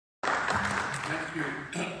Thank you.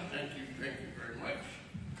 Thank you very much.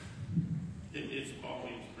 It is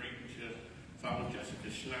always great to follow Jessica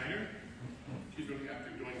Schneider. She's really out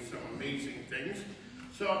there doing some amazing things.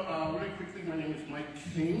 So, really quickly, my name is Mike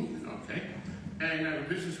King, okay? And I have a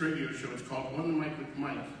business radio show. It's called On the Mic with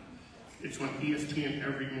Mike. It's on ESPN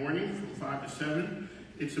every morning from 5 to 7.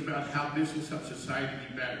 It's about how business helps society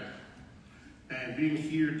be better. And being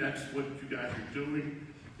here, that's what you guys are doing.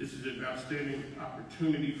 This is an outstanding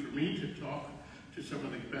opportunity for me to talk to some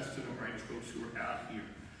of the best and the brightest folks who are out here.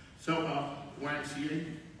 So, YMCA,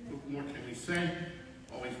 what more can we say?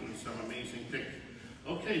 Always doing some amazing things.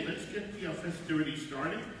 Okay, let's get the festivities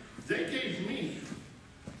started. They gave me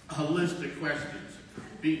a list of questions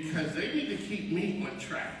because they need to keep me on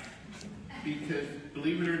track. Because,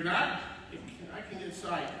 believe it or not, I can get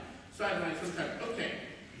sidelined sometimes. Okay,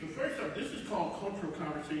 so first up, this is called Cultural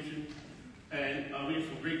Conversation. And we have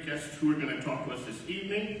some great guests who are going to talk to us this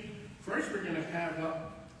evening. First, we're going to have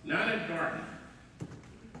Nana Darden.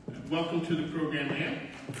 Welcome to the program, ma'am.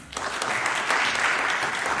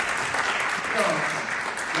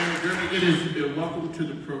 Nana Darden, it is welcome to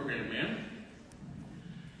the program, ma'am.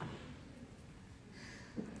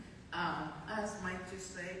 As Mike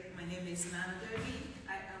just said, my name is Nana Derby.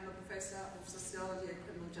 I am a professor of sociology and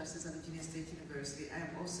criminal justice at Virginia State University. I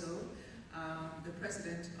am also the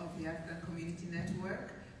president of the African Community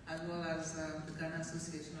Network, as well as the Ghana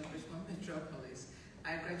Association of Richmond Metropolis.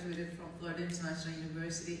 I graduated from Florida International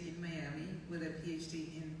University in Miami with a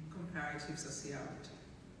PhD in comparative sociology.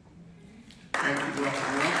 Thank you,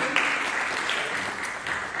 welcome.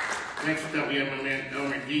 Next up, we have my man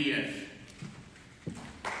Elmer Diaz.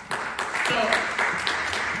 So,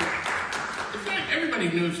 it's like everybody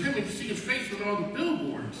knows him and you see his face on all the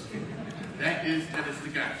billboards. That is the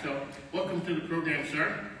guy. So, welcome to the program,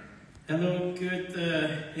 sir. Hello, good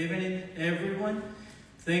evening, everyone.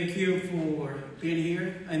 Thank you for being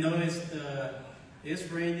here. I know it's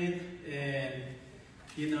raining and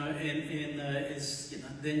it's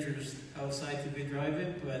dangerous outside to be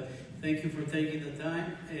driving, but thank you for taking the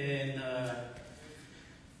time. And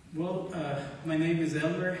my name is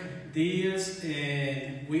Elmer Diaz,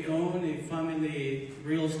 and we own a family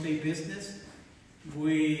real estate business.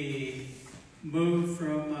 We moved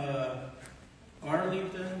from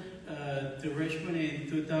Arlington to Richmond in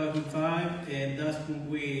 2005, and that's when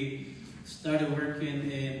we started working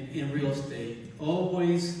in real estate.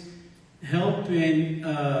 Always helping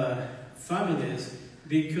families,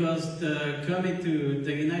 because coming to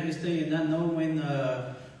the United States and not knowing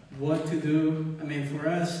what to do. I mean, for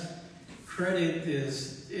us, credit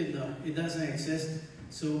is, it doesn't exist,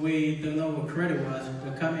 so we don't know what credit was.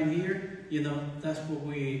 But coming here, that's what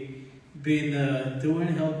we been doing,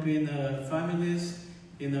 helping families,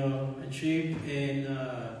 achieve and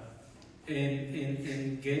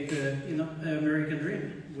get the American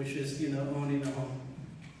dream, which is owning a home.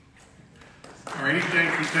 All right,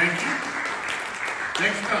 thank you.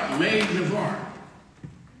 Next up, May Navarre.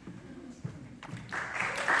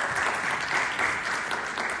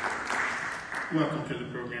 Welcome to the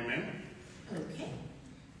program, ma'am. Okay.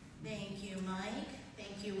 Thank you, Mike.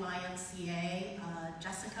 Thank you, YMCA,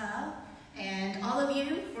 Jessica, and all of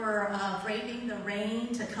you for braving the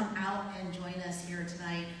rain to come out and join us here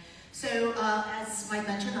tonight. So, as Mike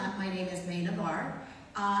mentioned, my name is May Navarre.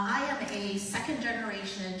 I am a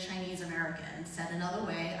second-generation Chinese American. Said another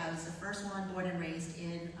way, I was the first one born and raised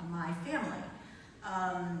in my family.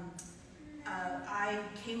 I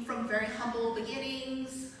came from very humble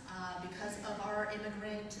beginnings because of our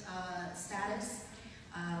immigrant status.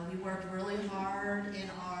 We worked really hard in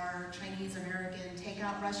our Chinese American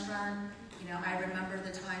takeout restaurant. I remember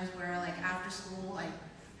the times where, like, after school, I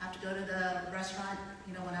have to go to the restaurant,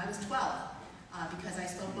 when I was 12, because I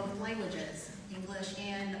spoke both languages, English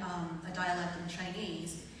and a dialect in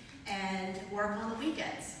Chinese, and work on the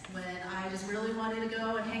weekends when I just really wanted to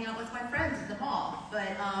go and hang out with my friends at the mall.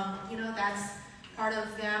 But, that's part of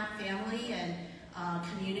family and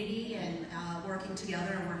community and working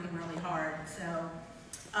together and working really hard. So,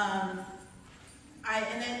 I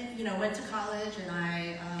then went to college and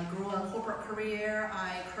I grew a corporate career.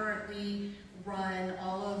 I currently run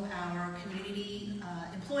all of our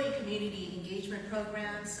employee community engagement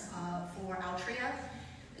programs for Altria.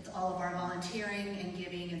 It's all of our volunteering and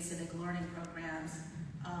giving and civic learning programs.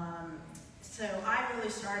 So I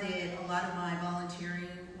really started a lot of my volunteering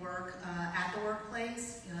work at the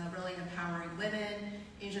workplace, really empowering women,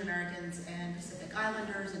 Asian Americans, and Pacific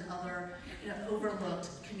Islanders and other overlooked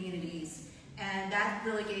communities. And that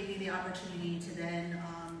really gave me the opportunity to then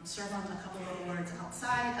serve on a couple of boards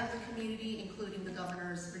outside of the community, including the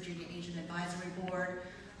Governor's Virginia Asian Advisory Board,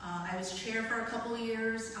 I was chair for a couple of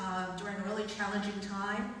years during a really challenging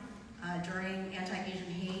time during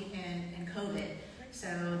anti-Asian hate and COVID. So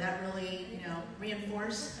that really,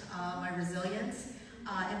 reinforced my resilience.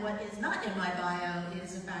 And what is not in my bio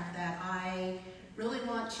is the fact that I really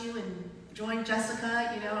want to, and join Jessica,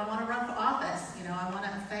 I want to run for office. I want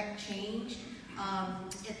to affect change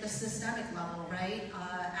at the systemic level, right?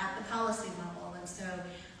 At the policy level. And so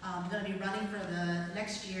I'm going to be running for the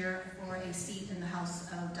next year for a seat in the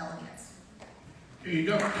House of Delegates. Here you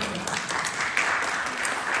go.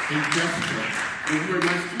 Hey, Jessica, when you were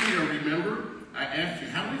my student, remember, I asked you,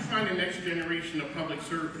 how do we find the next generation of public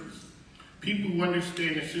servants? People who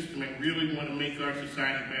understand the system and really want to make our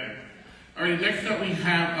society better. All right, next up we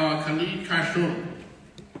have Khalid Khashoggi.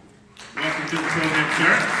 Welcome to the program,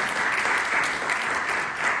 sir.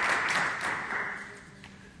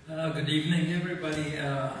 Good evening, everybody.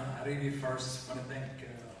 I really first want to thank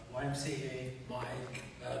YMCA, Mike,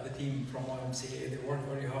 the team from YMCA. They worked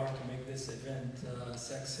very hard to make this event a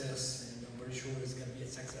success, and I'm very sure it's going to be a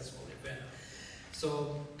successful event.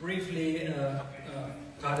 So briefly,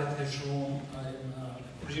 Khalid Khashoggi, I'm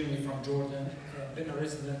originally from Jordan. Been a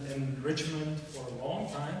resident in Richmond for a long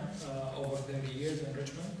time, over 30 years in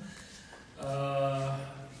Richmond.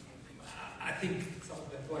 I think some of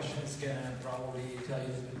the questions can probably tell you a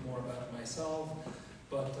little bit more about myself,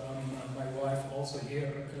 but my wife also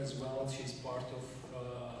here as well. She's part of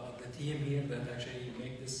the team here that actually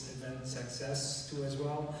make this event success too as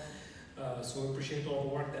well. So we appreciate all the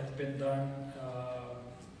work that's been done.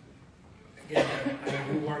 Again,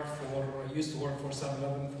 I used to work for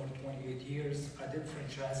 7-Eleven for 28 years. I did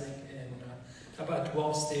franchising in about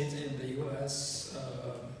 12 states in the US.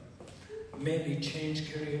 Mainly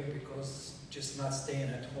changed career because just not staying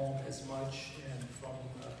at home as much and from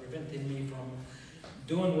preventing me from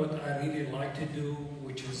doing what I really like to do,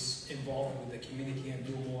 which is involved with the community and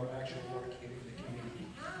do more actual work here in the community.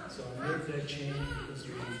 So I made that change because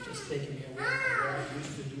really just taking me away from what I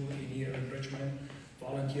used to do here in Richmond,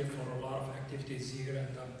 volunteer for a lot of activities here, and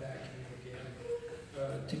I'm back here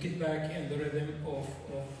again to get back in the rhythm of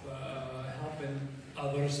helping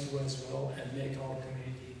others do as well and make our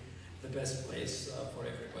community the best place for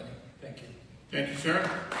everybody. Thank you. Thank you, sir.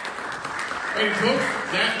 Hey, folks,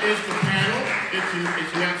 that is the panel.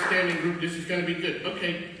 It's an outstanding group. This is going to be good.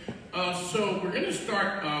 Okay, so we're going to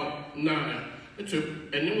start Nana. And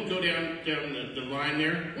then we'll go down the line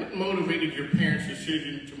there. What motivated your parents'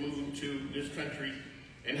 decision to move to this country,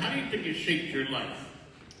 and how do you think it shaped your life?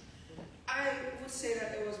 I would say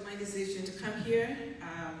that it was my decision to come here.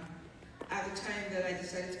 At the time that I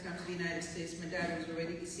decided to come to the United States, my dad was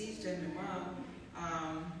already deceased, and my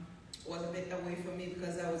mom was a bit away from me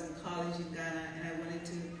because I was in college in Ghana, and I wanted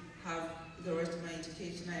to have the rest of my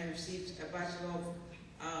education. I received a Bachelor of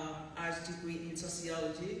Arts degree in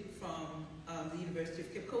sociology from the University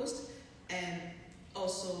of Cape Coast, and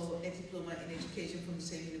also a diploma in education from the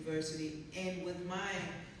same university. And with my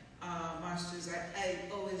master's, I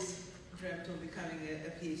always dreamt of becoming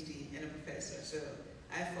a PhD and a professor. So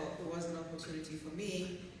I felt it was an opportunity for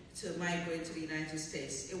me to migrate to the United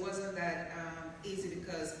States. It wasn't that easy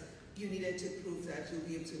because you needed to prove that you'll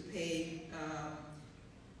be able to pay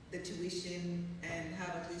the tuition and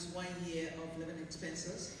have at least 1 year of living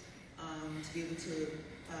expenses to be able to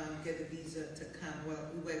get the visa to come.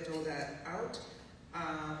 Well, we worked all that out,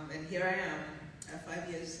 and here I am, 5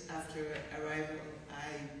 years after arrival.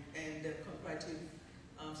 I earned a comparative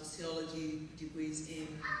sociology degrees in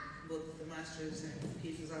both the master's and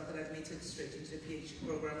PhDs after that made it straight into the PhD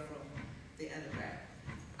program from the undergrad.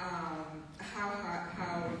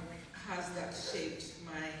 How has that shaped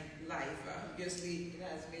my life? Obviously, it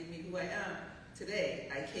has made me who I am today.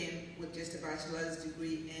 I came with just a bachelor's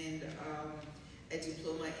degree and a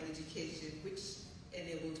diploma in education, which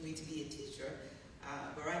enabled me to be a teacher.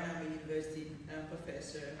 But right now I'm a university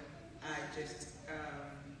professor. I just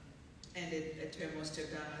ended a term or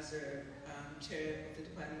stepped down as a chair of the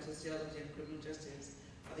Department of Sociology and Criminal Justice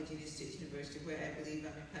of Virginia State University, where I believe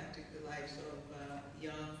I'm impacting the lives of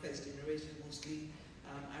young first generation, mostly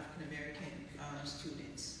African-American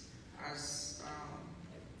students. As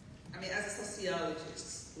a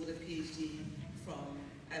sociologist with a PhD from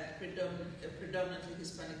a predominantly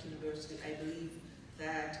Hispanic university, I believe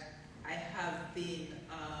that I have been,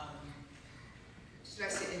 should I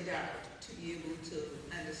say, endowed to be able to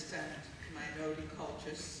understand minority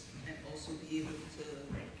cultures and also be able to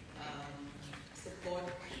support,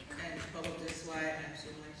 and probably that's why I'm so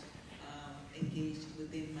much engaged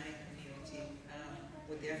within my community,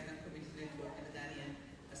 with the African Community Network and the Ghanaian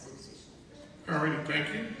Association. All right,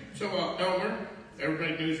 thank you. So, Elmer,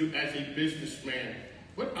 everybody knows you as a businessman.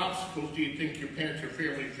 What obstacles do you think your parents or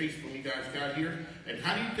family faced when you guys got here, and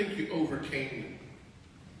how do you think you overcame them?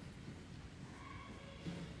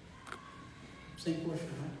 Same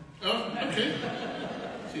question, huh? Oh, okay.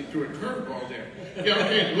 See, threw a curveball there. Yeah,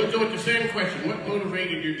 okay, we'll go with the same question. What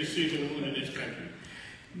motivated your decision to move to this country?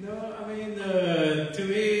 No, I mean, to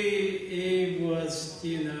me, it was,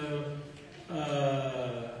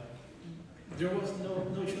 there was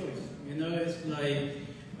no choice. It's like,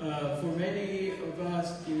 for many of us,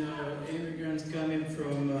 immigrants coming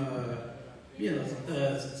from,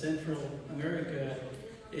 Central America,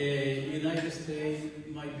 United States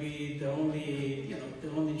might be the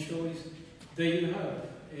only choice that you have.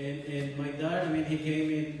 And my dad, I mean, he came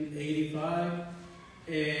in '85,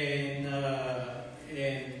 and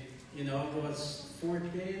I was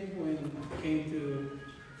 14 when I came to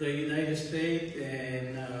the United States,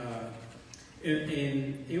 and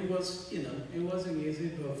it was, it wasn't easy,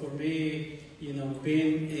 but for me,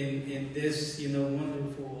 being in this,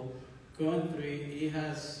 wonderful country, it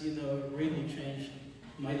has, really changed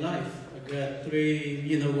my life. I got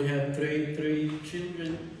we have three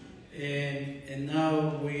children, and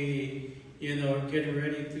now we, getting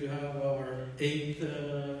ready to have our 8th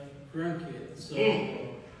grandkid. So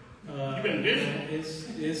You've been busy.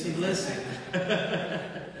 it's a blessing.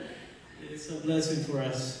 It's a blessing for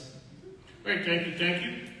us. All right, thank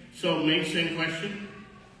you. So, May, same question.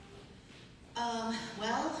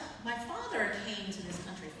 Well, my father came to this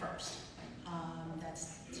country first.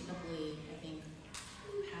 That's typically, I think,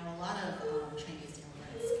 how a lot of Chinese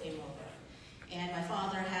immigrants came over. And my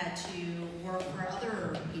father had to work for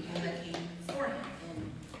other people that came before him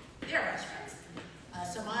in their restaurants.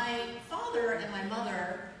 So my father and my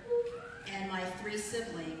mother and my 3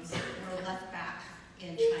 siblings were left back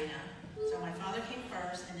in China. So my father came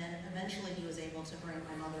first, and then eventually he was able to bring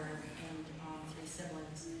my mother and 3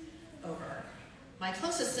 siblings over. My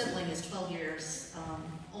closest sibling is 12 years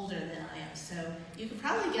older than I am, so you could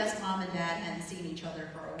probably guess Mom and Dad hadn't seen each other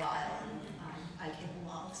for a while, and I came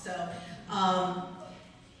along. So,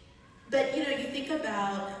 but you think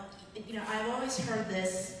about, I've always heard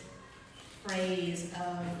this phrase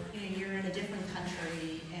of, you're in a different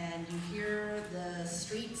country, and you hear the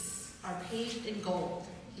streets are paved in gold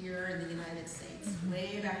here in the United States,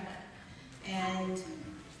 way back when. And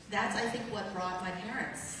that's, I think, what brought my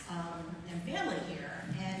parents and family here.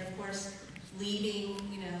 And of course, leaving,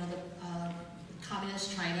 the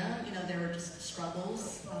communist China, there were just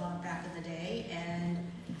struggles back in the day. And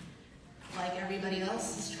like everybody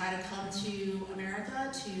else, is try to come to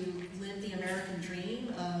America to live the American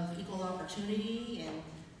dream of equal opportunity and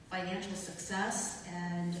financial success.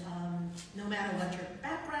 And no matter what your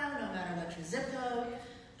background, no matter what your zip code,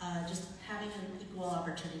 just having an equal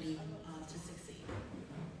opportunity to succeed.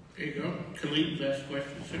 There you go. Khalid, last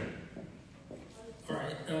question, sir. All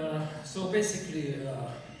right. So basically,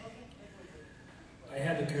 I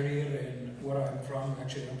had a career in where I'm from.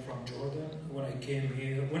 Actually, I'm from Jordan. When I came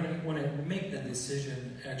here, when I make the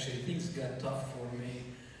decision, actually things got tough for me.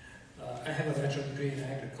 I have a bachelor's degree in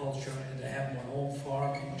agriculture, and I have my own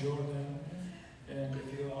farm in Jordan. And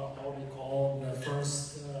if you all recall, the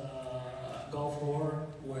first Gulf War,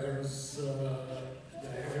 where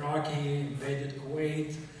the Iraqi invaded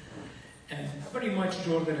Kuwait. And pretty much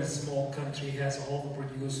Jordan is a small country, has all the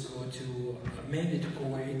produce go to mainly to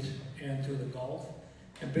Kuwait and to the Gulf.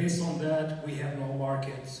 And based on that, we have no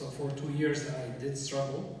market. So for 2 years, I did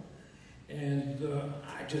struggle. And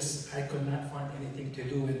I could not find anything to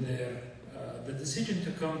do in there. The decision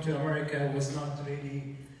to come to America was not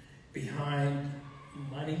really behind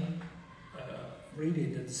money. Really,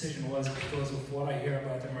 the decision was because of what I hear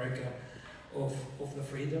about America, of the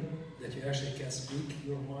freedom, that you actually can speak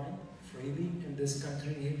your mind freely in this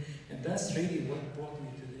country here. And that's really what brought me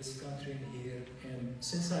to this country here. And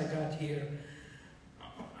since I got here,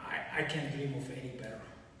 I can't dream of any better.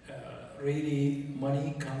 Really,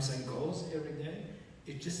 money comes and goes every day.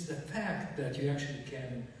 It's just the fact that you actually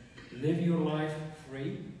can live your life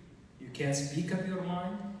free. You can speak up your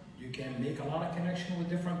mind. You can make a lot of connection with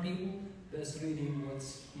different people. That's really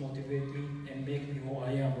what's motivated me and make me who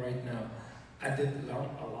I am right now. I did learn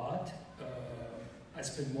a lot. I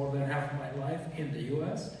spent more than half my life in the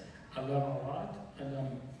US. I learned a lot, and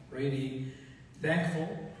I'm really thankful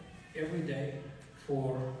every day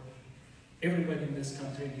for everybody in this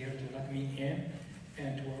country here to let me in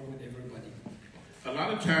and to work with everybody. A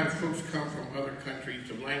lot of times folks come from other countries.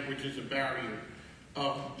 The language is a barrier.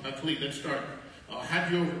 Khalid, let's start. How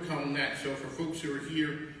do you overcome that? So for folks who are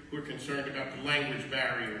here who are concerned about the language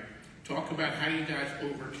barrier, talk about how you guys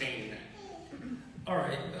overcame that. All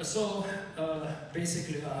right, so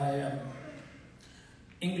basically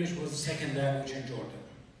English was the second language in Jordan.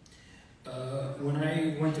 When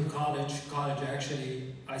I went to college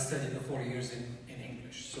actually, I studied the 4 years in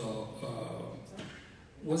English. So,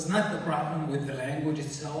 was not the problem with the language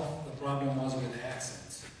itself, the problem was with the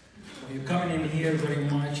accents. When you're coming in here very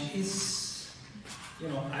much, it's, you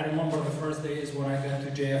know, I remember the first days when I got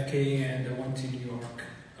to JFK and I went to New York.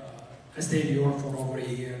 I stayed in New York for over a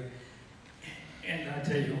year. And I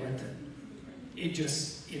tell you what, it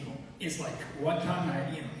just, you know, it's like one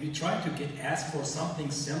time you try to get asked for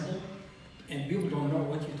something simple and people don't know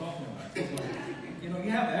what you're talking about. It's like, you know,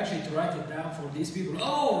 you have actually to write it down for these people.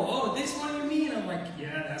 Oh, this one you mean? I'm like,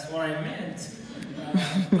 yeah, that's what I meant.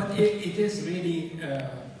 But it is really,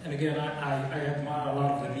 and again, I admire a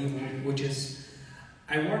lot of the people, which is,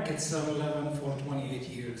 I work at 7-Eleven for 28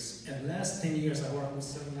 years. And the last 10 years I worked with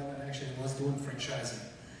 7-Eleven, actually was doing franchising,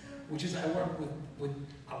 which is I work with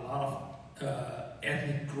a lot of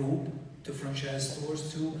ethnic group to franchise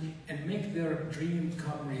stores too, and make their dream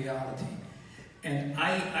come reality. And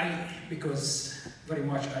because very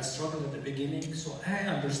much I struggled at the beginning, so I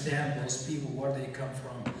understand those people, where they come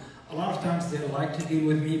from. A lot of times they like to deal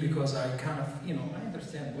with me because I kind of, you know, I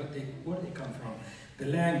understand where they come from. The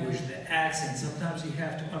language, the accent, sometimes you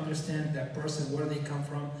have to understand that person, where they come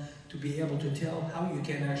from, to be able to tell how you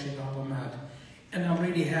can actually help them out. And I'm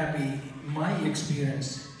really happy my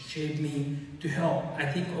experience shaped me to help, I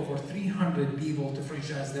think, over 300 people to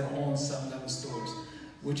franchise their own 7-Eleven stores,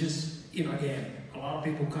 which is, you know, again, a lot of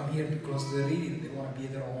people come here because they want to be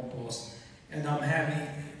their own boss. And I'm happy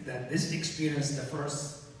that this experience, the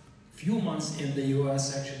first few months in the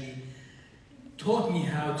US actually taught me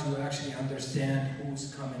how to actually understand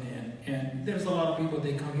who's coming in. And there's a lot of people,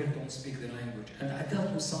 they come here, don't speak the language. And I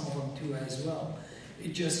dealt with some of them too as well.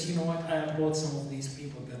 It just, you know what, I applaud some of these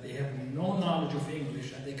people that they have no knowledge of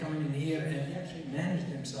English and they come in here and they actually manage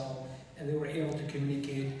themselves and they were able to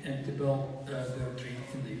communicate and to build their dream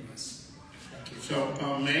in the US. Thank you.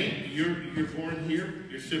 So, May, you're born here,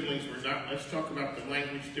 your siblings were not. Let's talk about the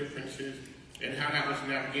language differences and how that was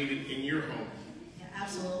navigated in your home. Yeah,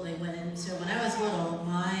 absolutely. When I was little,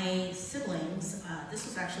 my siblings, this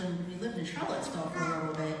was actually when we lived in Charlottesville for a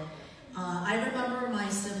little bit. I remember my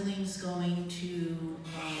siblings going to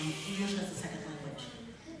English as a second language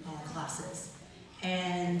classes.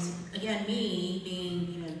 And again, me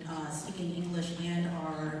being, speaking English and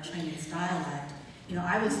our Chinese dialect,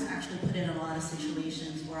 I was actually put in a lot of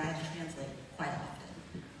situations where I had to translate quite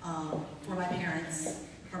often. For my parents,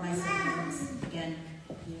 for my siblings, again,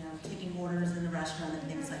 taking orders in the restaurant and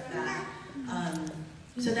things like that.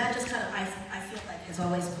 So that just kind of, I feel like has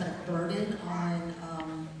always put a burden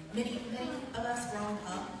on many of us growing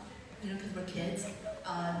up, because we're kids,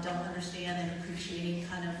 don't understand and appreciate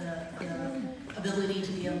kind of the ability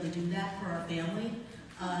to be able to do that for our family.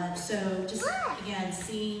 So just, again,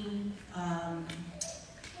 seeing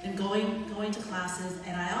and going to classes,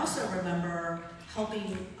 and I also remember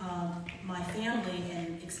helping my family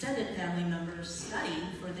and extended family members study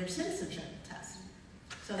for their citizenship test.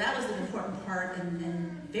 So that was an important part and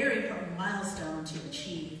very important milestone to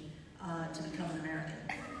achieve to become an American.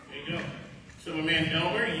 There you go. So, my man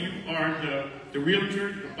Elmer, you are the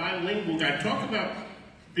realtor, the bilingual guy. Talk about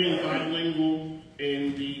being bilingual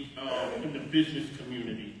in the business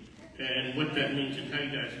community and what that means and how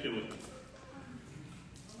you guys do it.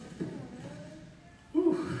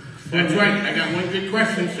 Whew. That's right. I got one good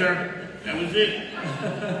question, sir. That was it.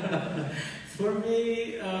 For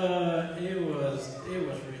me, it was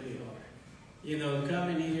really hard.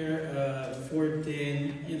 Coming here,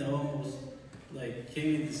 14, almost like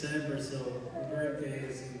came in December, so the birthday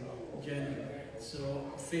is in January,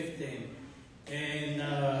 so 15, and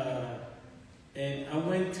I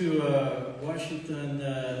went to Washington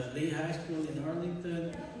Lee High School in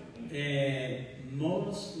Arlington, and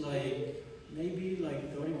most maybe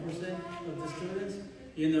 30% of the students,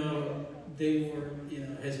 they were,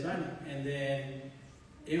 Hispanic. And then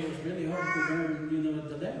it was really hard to learn,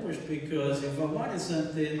 the language, because if I wanted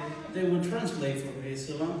something, they would translate for me.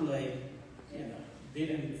 So I'm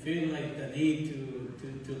didn't feel like the need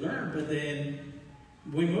to learn. But then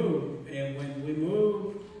we moved. And when we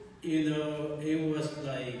moved, it was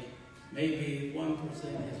maybe 1%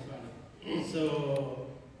 Hispanic. So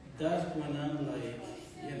that's when I'm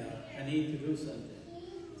I need to do something.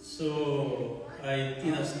 So I,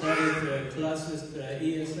 started classes to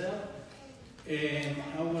ESL, and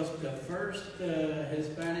I was the first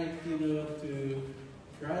Hispanic, to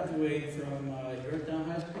graduate from Georgetown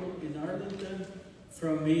High School in Arlington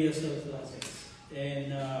from ESL classes,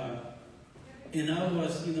 and I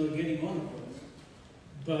was, getting on course,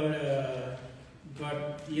 but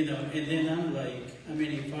and then I'm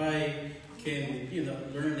if I can,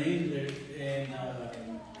 learn English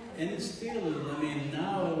and still, I mean,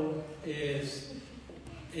 now it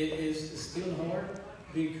is still hard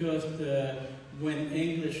because when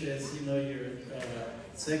English is, you know, your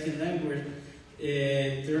second language,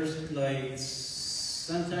 there's like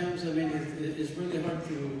sometimes, I mean, it's really hard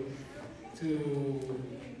to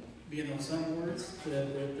you know, some words that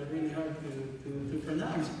are really hard to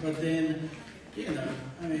pronounce. But then, you know,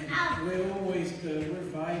 I mean, we always, we're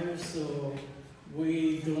fighters, so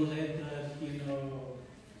we don't let that, you know,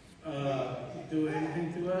 do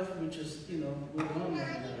anything to us. We just, you know, move on.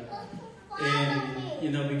 And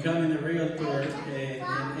you know, becoming a realtor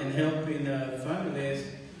and helping families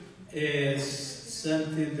is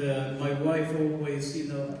something that my wife always, you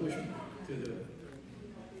know, pushed me to do.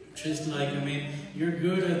 Just like, I mean, you're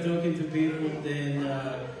good at talking to people, then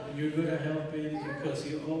you're good at helping because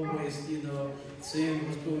you always, you know, seeing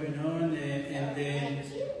what's going on. And then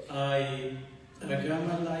I got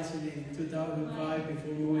my license in 2005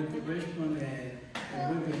 before moving to Richmond,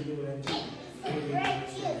 and we've been doing really good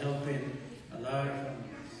and helping a lot of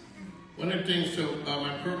families. One of the things, so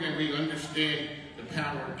my program, we understand the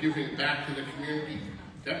power of giving back to the community.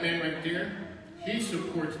 That man right there, he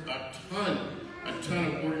supports a ton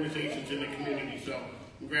of organizations in the community. So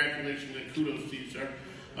congratulations and kudos to you, sir.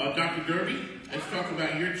 Dr. Derby, let's talk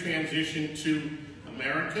about your transition to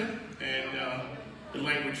America and the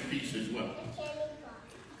language piece as well.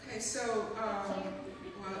 Okay, so,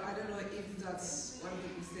 well, I don't know if that's one of the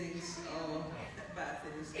things or bad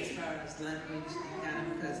things as far as language in Ghana,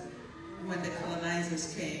 because when the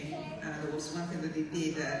colonizers came, there was one thing that they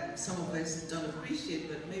did that some of us don't appreciate,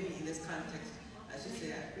 but maybe in this context, I should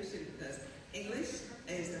say I appreciate it, because English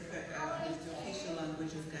is the official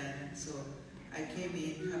language of Ghana. So I came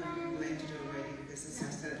in having learned it already, because since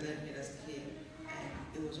I started learning it as a kid, and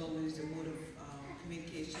it was always the mode of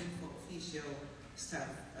communication for official stuff.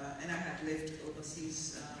 And I had lived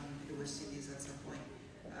overseas in the West Indies at some point,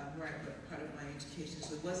 where I got part of my education.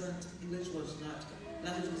 So it wasn't, English was not,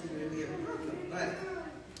 language wasn't really a problem, but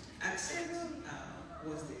accent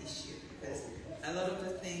was the issue, because a lot of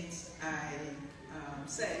the things I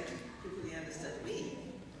said, people didn't understand me,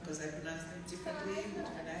 because I pronounced them differently, with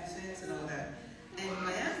different accents and all that. And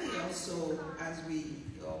Miami also, as we,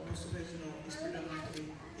 most of us know, is predominantly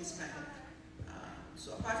Hispanic.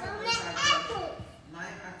 So apart from the fact that my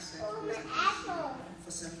accent was an issue for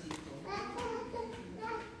some people,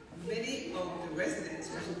 many of the residents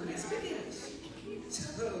also couldn't speak English.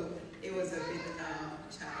 So it was a big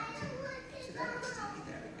challenge to that extent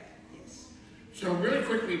in that regard, yes. So really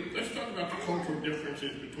quickly, let's talk about the cultural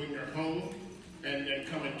differences between your home and then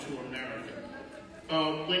coming to America.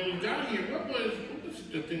 When you got here, what was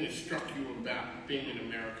the thing that struck you about being an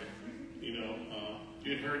American? You know,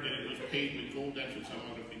 you had heard that it was paved with gold, that's what some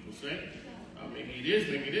other people say. Maybe it is,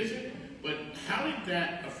 maybe it isn't. But how did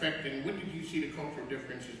that affect, and what did you see the cultural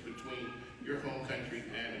differences between your home country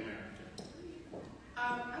and America?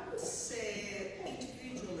 I would say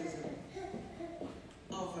individualism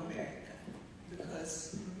of America,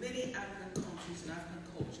 because many African countries and African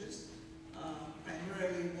cultures,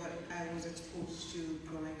 primarily what I was exposed to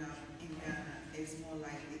growing up in Ghana is more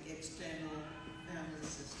like the external family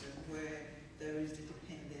system, where there is the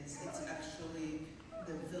dependence. It's actually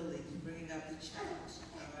the village bringing up the child,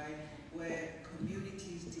 all right, where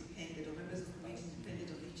communities depended, or members of communities depended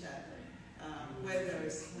on each other. When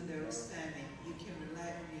there is famine, you can rely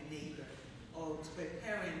on your neighbor, or where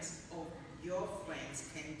parents of your friends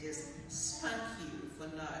can just spank you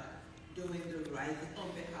for not doing the right thing on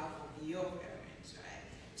behalf of your parents, right?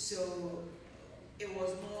 So it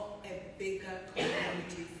was more a bigger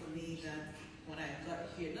community for me than when I got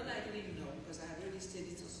here. Not that I didn't know, because I had already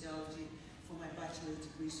studied sociology for my bachelor's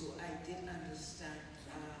degree, so I did understand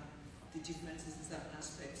the differences in some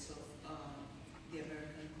aspects of the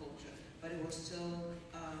American culture. But it was still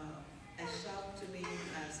a shock to me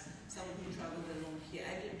as someone who traveled along here.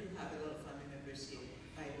 I do have a lot of family members here,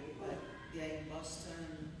 by the way, but they are in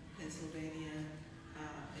Boston, Pennsylvania,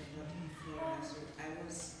 and not in Florida. So I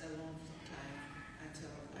was alone for some time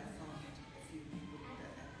until I found a few people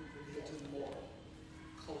that I could relate to more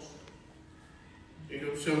culturally.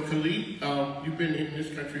 So Khalid, you've been in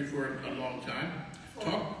this country for a long time.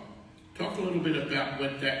 Talk a little bit about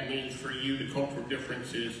what that means for you, the cultural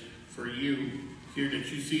differences for you here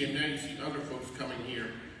that you see, and now you see other folks coming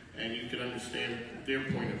here, and you can understand their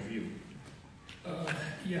point of view.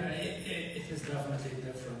 Yeah, it is definitely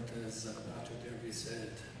different, as Dr. Derby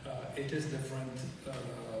said. It is different.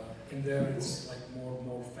 In there, it's like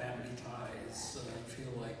more family ties. You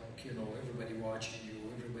feel like, you know, everybody watching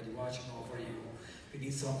you, everybody watching over you. If you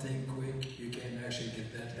need something quick, you can actually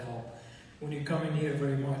get that help. When you come in here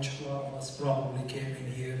very much, a lot of us probably came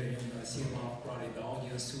in here, and I see a lot of probably the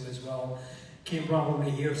audience too as well, came probably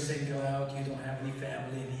here single out, you don't have any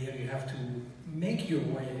family in here, you have to make your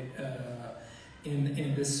way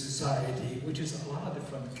in this society, which is a lot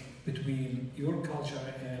different between your culture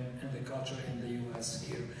and the culture in the US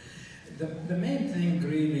here. The main thing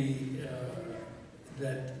really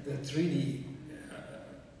that really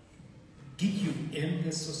get you in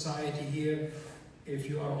this society here, if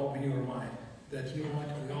you are open your mind, that you know what,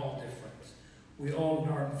 we're all different. We all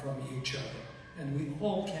learn from each other, and we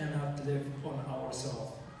all cannot live on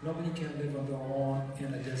ourselves. Nobody can live on their own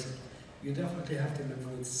in a desert. You definitely have to live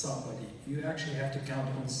with somebody. You actually have to count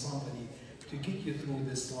on somebody to get you through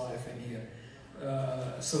this life in here.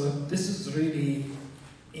 So this is really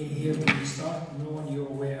in here when you start knowing your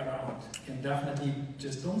way around. And definitely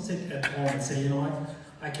just don't sit at home and say, you know what,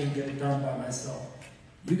 I can get it done by myself.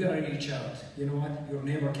 You gotta reach out. You know what, your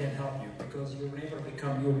neighbor can help you, because your neighbor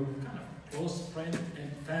become your kind of close friend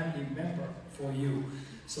and family member for you.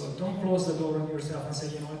 So don't close the door on yourself and say,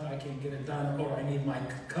 you know what, I can get it done, or I need my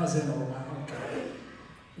cousin or my uncle.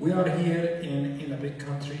 We are here in a big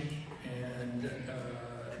country and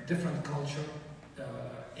different culture,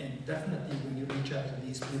 and definitely when you reach out to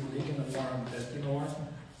these people, you're gonna learn that, you know what,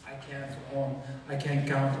 I can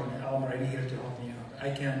count on Almighty here to help me out.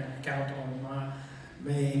 I can count on my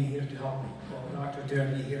Maine here to help me, or Dr.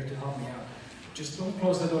 Derby here to help me out. Just don't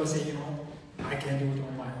close the door and say, you know what, I can do it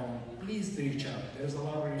on my own. Please reach out. There's a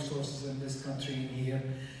lot of resources in this country and here,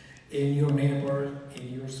 in your neighbor,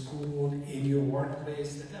 in your school, in your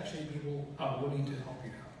workplace, that actually people are willing to help you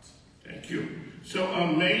out. Thank you. So,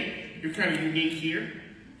 May, you're kind of unique here.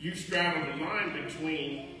 You straddle the line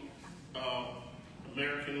between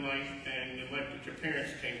American life and the life that your parents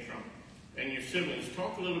came from, and your siblings.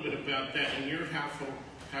 Talk a little bit about that in your household,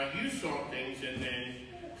 how you saw things, and then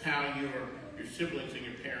how your siblings and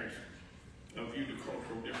your parents view the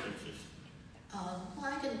cultural differences. Well,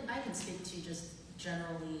 I can speak to just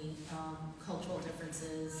generally cultural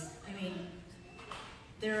differences. I mean,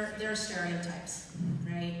 there are stereotypes,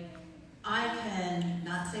 right? I can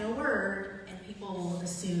not say a word and people will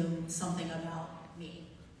assume something about me,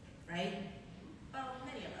 right? Well,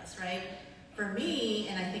 many of us, right? For me,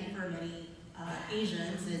 and I think for many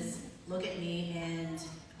Asians, is look at me and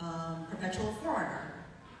perpetual foreigner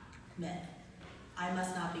myth. I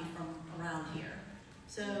must not be from around here.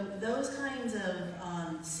 So those kinds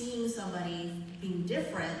of seeing somebody being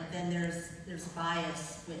different, then there's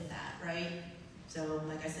bias with that, right? So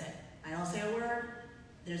like I said, I don't say a word,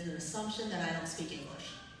 there's an assumption that I don't speak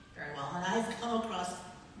English very well. And I've come across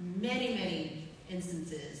many, many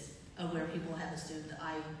instances of where people have assumed that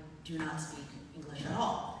I do not speak English at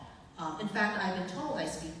all. In fact, I've been told I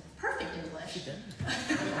speak perfect English,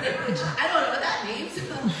 which I don't know what that means,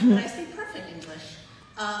 but I speak perfect English.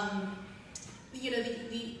 You know,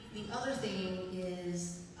 the other thing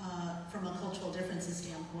is, from a cultural differences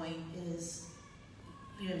standpoint, is,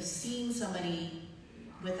 you know, seeing somebody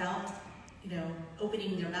without, you know,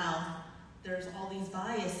 opening their mouth. There's all these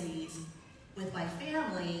biases. With my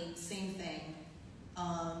family, same thing.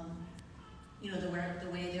 You know, the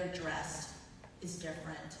way they're dressed is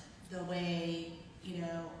different. The way, you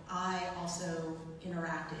know, I also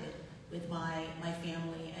interacted with my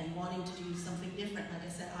family and wanting to do something different. Like I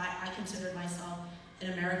said, I considered myself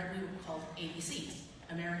an American, we were called ABCs,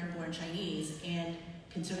 American-born Chinese, and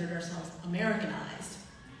considered ourselves Americanized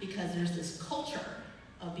because there's this culture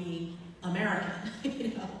of being American, you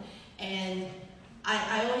know. And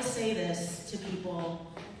I always say this to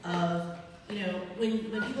people of, you know,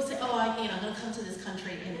 when people say, oh, I'm going to come to this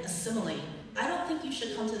country and assimilate. I don't think you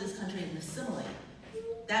should come to this country and assimilate.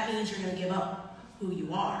 That means you're going to give up who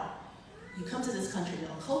you are. You come to this country to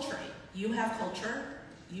acculturate. You have culture,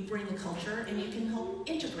 you bring the culture, and you can help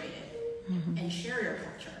integrate it and share your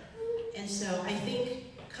culture. And so I think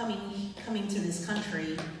coming to this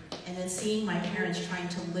country and then seeing my parents trying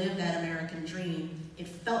to live that American dream, it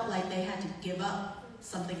felt like they had to give up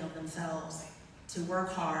something of themselves to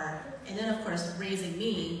work hard. And then, of course, raising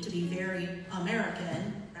me to be very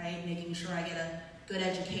American, right? Making sure I get a good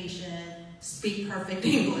education, speak perfect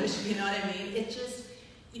English, you know what I mean? It just,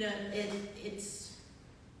 you know, it's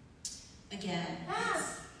again,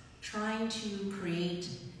 it's trying to create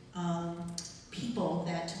people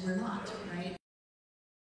that we're not, right?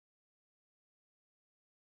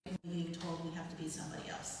 Being told we have to be somebody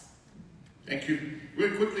else. Thank you.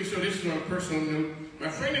 Really quickly, so this is on a personal note. My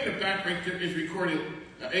friend in the back right there is recording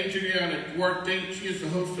Adriana Duarte. She is the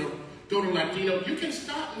host of Dodo Latino. You can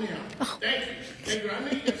stop now. Thank you. Thank you. I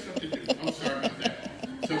know you got something to do. I'm sorry about that.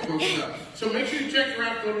 So, folks, so make sure you check her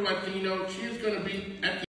out, Dodo Latino. She is going to be at the